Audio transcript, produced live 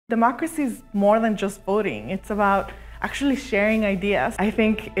Democracy is more than just voting. It's about actually sharing ideas. I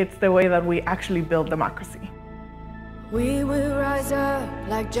think it's the way that we actually build democracy. We will rise up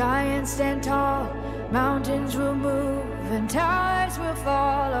like giants stand tall. Mountains will move and towers will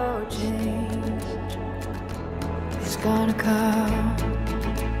follow. Change is gonna come.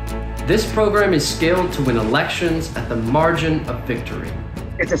 This program is scaled to win elections at the margin of victory.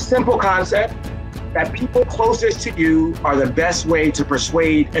 It's a simple concept that people closest to you are the best way to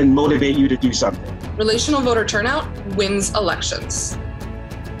persuade and motivate you to do something. Relational voter turnout wins elections.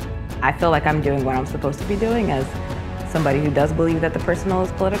 I feel like I'm doing what I'm supposed to be doing as somebody who does believe that the personal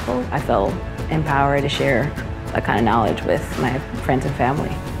is political. I feel empowered to share that kind of knowledge with my friends and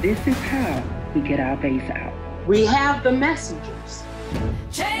family. This is how we get our base out. We have the messengers.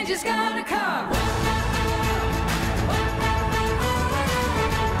 Change is gonna come.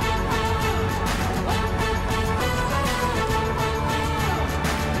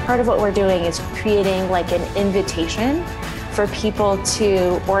 Part of what we're doing is creating like an invitation for people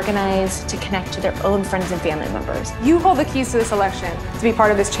to organize, to connect to their own friends and family members. You hold the keys to this election to be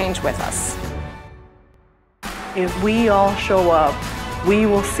part of this change with us. If we all show up, we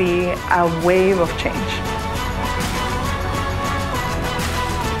will see a wave of change.